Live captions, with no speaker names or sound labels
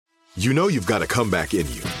You know you've got a comeback in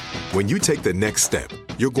you. When you take the next step,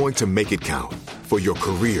 you're going to make it count for your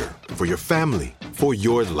career, for your family, for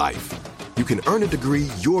your life. You can earn a degree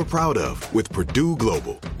you're proud of with Purdue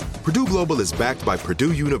Global. Purdue Global is backed by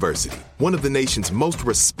Purdue University, one of the nation's most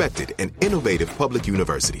respected and innovative public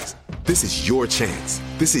universities. This is your chance.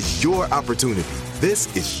 This is your opportunity.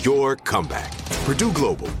 This is your comeback. Purdue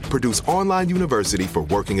Global, Purdue's online university for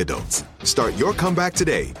working adults. Start your comeback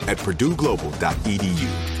today at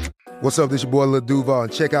purdueglobal.edu. What's up, this your boy Lil Duval,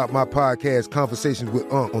 and check out my podcast, Conversations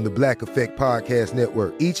with Unc, on the Black Effect Podcast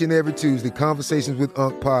Network. Each and every Tuesday, Conversations with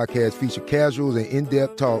Unc podcast feature casuals and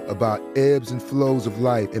in-depth talk about ebbs and flows of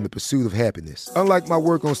life and the pursuit of happiness. Unlike my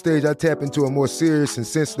work on stage, I tap into a more serious and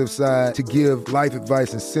sensitive side to give life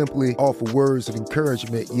advice and simply offer words of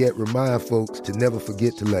encouragement, yet remind folks to never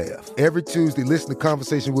forget to laugh. Every Tuesday, listen to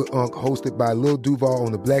Conversation with Unc, hosted by Lil Duval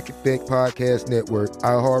on the Black Effect Podcast Network,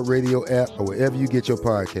 iHeartRadio app, or wherever you get your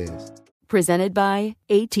podcasts. Presented by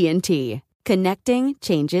AT&T. Connecting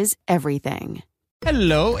changes everything.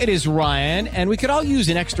 Hello, it is Ryan, and we could all use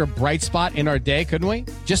an extra bright spot in our day, couldn't we?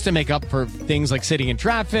 Just to make up for things like sitting in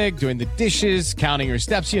traffic, doing the dishes, counting your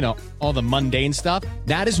steps, all the mundane stuff.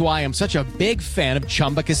 That is why I'm such a big fan of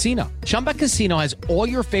Chumba Casino. Chumba Casino has all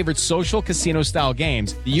your favorite social casino-style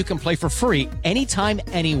games that you can play for free anytime,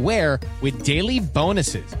 anywhere with daily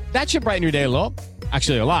bonuses. That should brighten your day a little.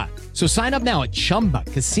 Actually, a lot. So sign up now at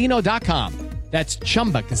ChumbaCasino.com. That's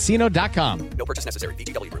ChumbaCasino.com. No purchase necessary.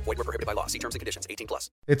 VGW Group. Void where prohibited by law. See terms and conditions. 18+.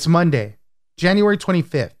 It's Monday, January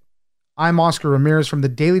 25th. I'm Oscar Ramirez from the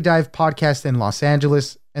Daily Dive podcast in Los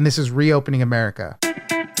Angeles, and this is Reopening America.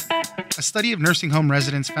 A study of nursing home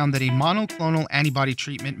residents found that a monoclonal antibody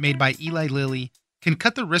treatment made by Eli Lilly can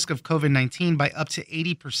cut the risk of COVID-19 by up to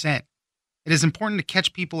 80%. It is important to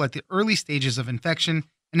catch people at the early stages of infection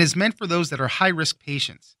and is meant for those that are high-risk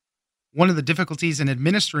patients. One of the difficulties in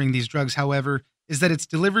administering these drugs, however, is that it's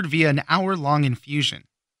delivered via an hour-long infusion.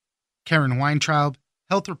 Karen Weintraub,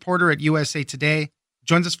 health reporter at USA Today,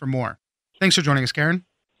 joins us for more. Thanks for joining us, Karen.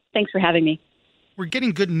 Thanks for having me. We're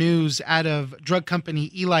getting good news out of drug company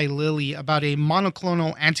Eli Lilly about a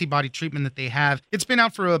monoclonal antibody treatment that they have. It's been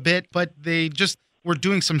out for a bit, but they just were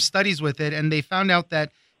doing some studies with it, and they found out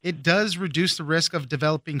that it does reduce the risk of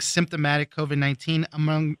developing symptomatic COVID-19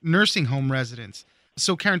 among nursing home residents.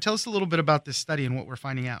 So, Karen, tell us a little bit about this study and what we're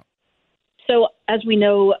finding out. So, as we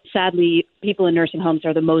know, sadly, people in nursing homes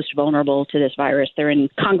are the most vulnerable to this virus. They're in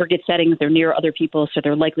congregate settings, they're near other people, so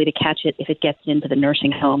they're likely to catch it if it gets into the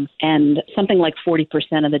nursing home. And something like 40%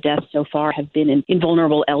 of the deaths so far have been in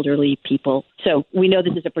vulnerable elderly people. So we know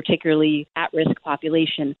this is a particularly at-risk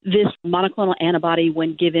population. This monoclonal antibody,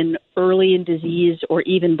 when given early in disease or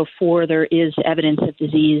even before there is evidence of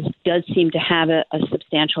disease, does seem to have a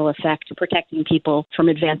substantial effect protecting people from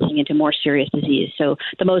advancing into more serious disease. So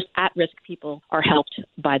the most at-risk people are helped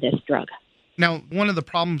by this drug. Now, one of the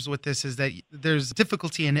problems with this is that there's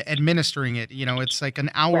difficulty in administering it. It's like an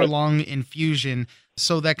hour-long infusion,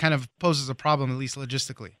 so that kind of poses a problem, at least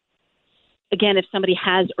logistically. Again, if somebody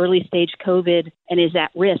has early-stage COVID and is at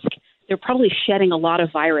risk, they're probably shedding a lot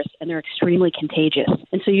of virus and they're extremely contagious.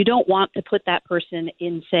 And so you don't want to put that person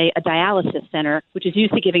in, say, a dialysis center, which is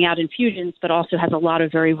used to giving out infusions, but also has a lot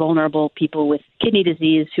of very vulnerable people with kidney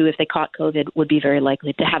disease who, if they caught COVID, would be very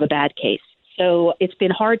likely to have a bad case. So it's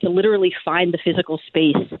been hard to literally find the physical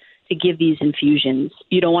space to give these infusions.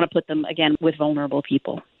 You don't want to put them, again, with vulnerable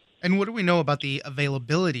people. And what do we know about the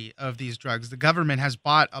availability of these drugs? The government has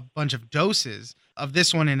bought a bunch of doses of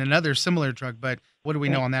this one and another similar drug, but what do we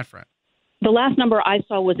know on that front? The last number I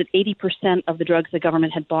saw was that 80% of the drugs the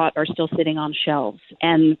government had bought are still sitting on shelves.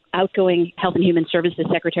 And outgoing Health and Human Services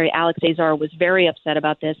Secretary Alex Azar was very upset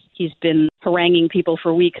about this. He's been haranguing people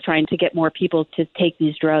for weeks trying to get more people to take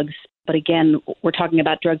these drugs. But again, we're talking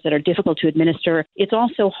about drugs that are difficult to administer. It's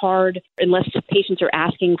also hard unless patients are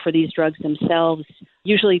asking for these drugs themselves.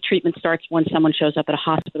 Usually treatment starts when someone shows up at a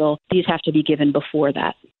hospital. These have to be given before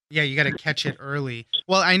that. Yeah, you got to catch it early.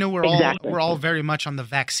 Well, I know we're all very much on the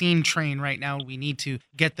vaccine train right now. We need to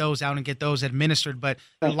get those out and get those administered. But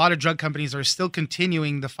a lot of drug companies are still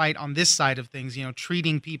continuing the fight on this side of things,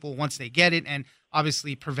 treating people once they get it and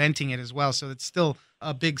obviously preventing it as well. So it's still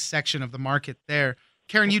a big section of the market there.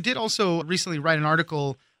 Karen, you did also recently write an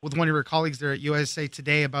article with one of your colleagues there at USA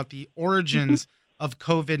Today about the origins of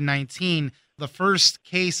COVID-19. The first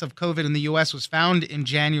case of COVID in the U.S. was found in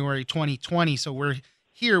January 2020. So we're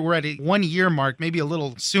at a 1 year mark, maybe a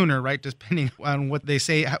little sooner, right? Depending on what they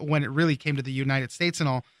say when it really came to the United States and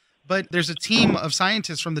all. But there's a team of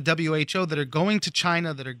scientists from the WHO that are going to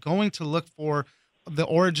China, that are going to look for the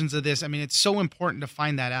origins of this. I mean, it's so important to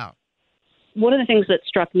find that out. One of the things that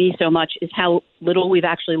struck me so much is how little we've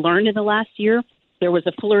actually learned in the last year. There was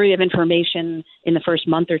a flurry of information in the first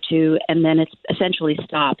month or two, and then it's essentially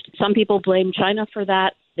stopped. Some people blame China for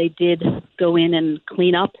that. They did go in and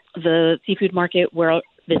clean up the seafood market where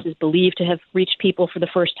this is believed to have reached people for the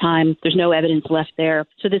first time. There's no evidence left there.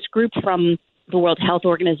 So this group from the World Health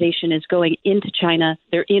Organization is going into China.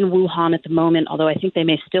 They're in Wuhan at the moment, although I think they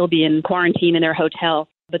may still be in quarantine in their hotel.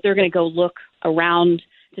 But they're going to go look around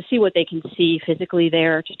to see what they can see physically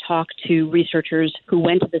there, to talk to researchers who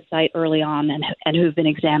went to the site early on and who've been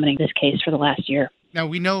examining this case for the last year. Now,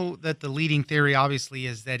 we know that the leading theory, obviously,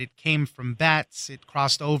 is that it came from bats. It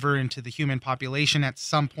crossed over into the human population at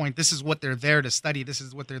some point. This is what they're there to study. This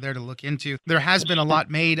is what they're there to look into. There has been a lot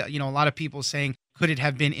made, a lot of people saying, could it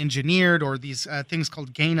have been engineered, or these things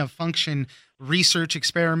called gain-of-function research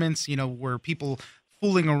experiments, where people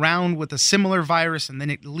fooling around with a similar virus and then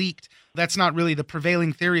it leaked. That's not really the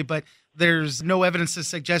prevailing theory, but there's no evidence to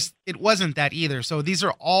suggest it wasn't that either. So these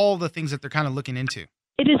are all the things that they're kind of looking into.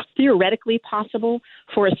 It is theoretically possible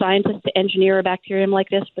for a scientist to engineer a bacterium like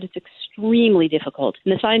this, but it's extremely difficult.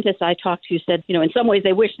 And the scientists I talked to said, in some ways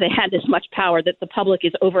they wish they had this much power, that the public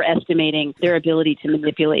is overestimating their ability to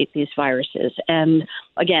manipulate these viruses. And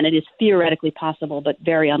again, it is theoretically possible, but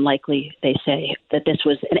very unlikely, they say, that this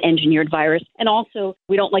was an engineered virus. And also,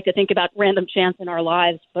 we don't like to think about random chance in our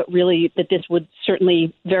lives, but really that this would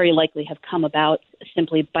certainly very likely have come about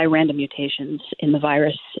simply by random mutations in the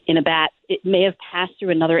virus in a bat. It may have passed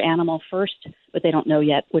through another animal first, but they don't know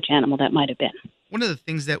yet which animal that might have been. One of the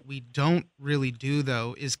things that we don't really do,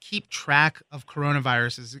 though, is keep track of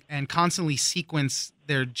coronaviruses and constantly sequence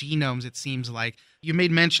their genomes, it seems like. You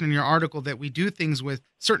made mention in your article that we do things with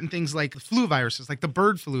certain things like the flu viruses, like the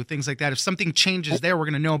bird flu, things like that. If something changes there, we're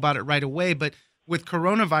going to know about it right away. But with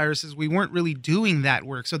coronaviruses, we weren't really doing that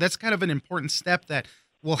work. So that's kind of an important step that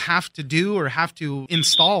we'll have to do or have to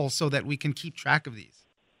install so that we can keep track of these.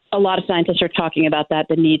 A lot of scientists are talking about that,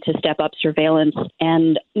 the need to step up surveillance.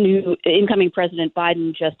 And new incoming President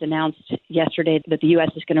Biden just announced yesterday that the U.S.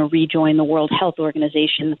 is going to rejoin the World Health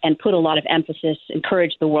Organization and put a lot of emphasis,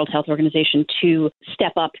 encourage the World Health Organization to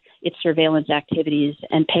step up its surveillance activities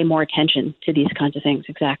and pay more attention to these kinds of things.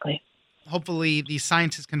 Exactly. Hopefully these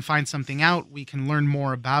scientists can find something out. We can learn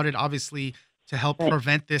more about it, obviously, to help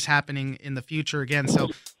prevent this happening in the future again. So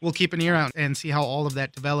we'll keep an ear out and see how all of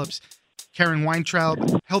that develops. Karen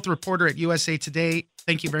Weintraub, health reporter at USA Today,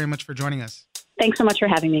 thank you very much for joining us. Thanks so much for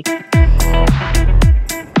having me.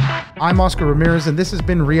 I'm Oscar Ramirez, and this has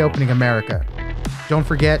been Reopening America. Don't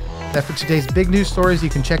forget that for today's big news stories, you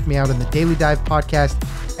can check me out in the Daily Dive podcast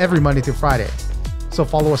every Monday through Friday. So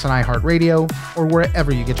follow us on iHeartRadio or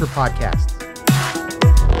wherever you get your podcasts.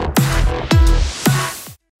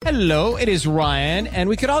 Hello, it is Ryan, and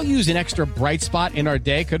we could all use an extra bright spot in our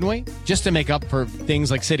day, couldn't we? Just to make up for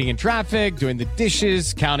things like sitting in traffic, doing the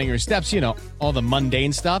dishes, counting your steps, all the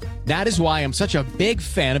mundane stuff. That is why I'm such a big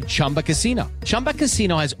fan of Chumba Casino. Chumba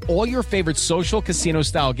Casino has all your favorite social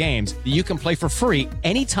casino-style games that you can play for free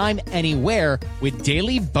anytime, anywhere with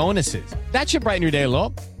daily bonuses. That should brighten your day a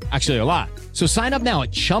little. Actually, a lot. So sign up now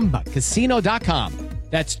at ChumbaCasino.com.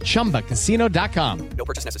 That's ChumbaCasino.com. No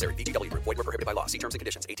purchase necessary. VGW Group. Void where prohibited by law. See terms and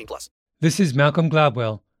conditions. 18+. This is Malcolm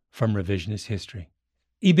Gladwell from Revisionist History.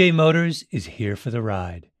 eBay Motors is here for the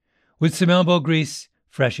ride. With some elbow grease,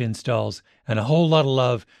 fresh installs, and a whole lot of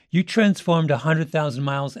love, you transformed 100,000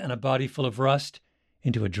 miles and a body full of rust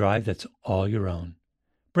into a drive that's all your own.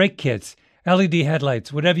 Brake kits, LED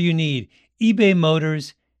headlights, whatever you need, eBay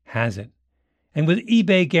Motors has it. And with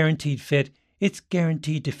eBay Guaranteed Fit, it's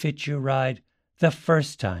guaranteed to fit your ride the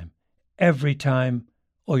first time, every time,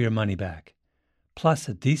 or your money back. Plus,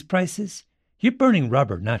 at these prices, you're burning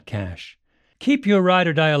rubber, not cash. Keep your ride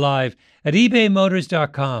or die alive at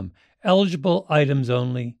ebaymotors.com. Eligible items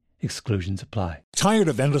only. Exclusions apply. Tired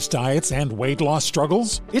of endless diets and weight loss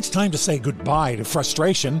struggles? It's time to say goodbye to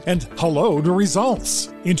frustration and hello to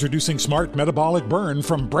results. Introducing Smart Metabolic Burn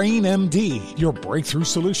from Brain MD, your breakthrough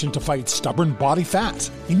solution to fight stubborn body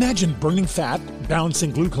fat. Imagine burning fat,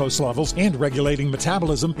 balancing glucose levels, and regulating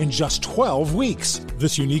metabolism in just 12 weeks.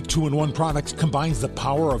 This unique 2-in-1 product combines the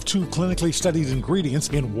power of 2 clinically studied ingredients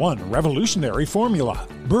in one revolutionary formula.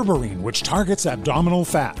 Berberine, which targets abdominal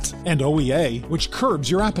fat, and OEA, which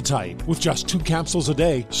curbs your appetite. With just 2 capsules a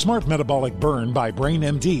day, Smart Metabolic Burn by Brain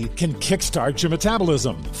MD can kickstart your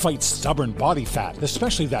metabolism, fight stubborn body fat,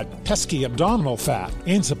 especially that pesky abdominal fat,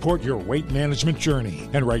 and support your weight management journey.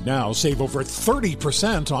 And right now, save over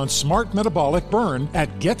 30% on Smart Metabolic Burn at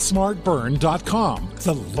GetSmartBurn.com.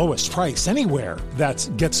 The lowest price anywhere. That's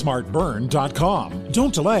GetSmartBurn.com.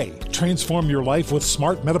 Don't delay. Transform your life with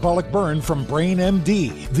Smart Metabolic Burn from Brain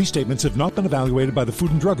MD. These statements have not been evaluated by the Food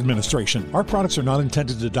and Drug Administration. Our products are not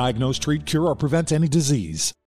intended to diagnose, treat, cure, or prevent any disease.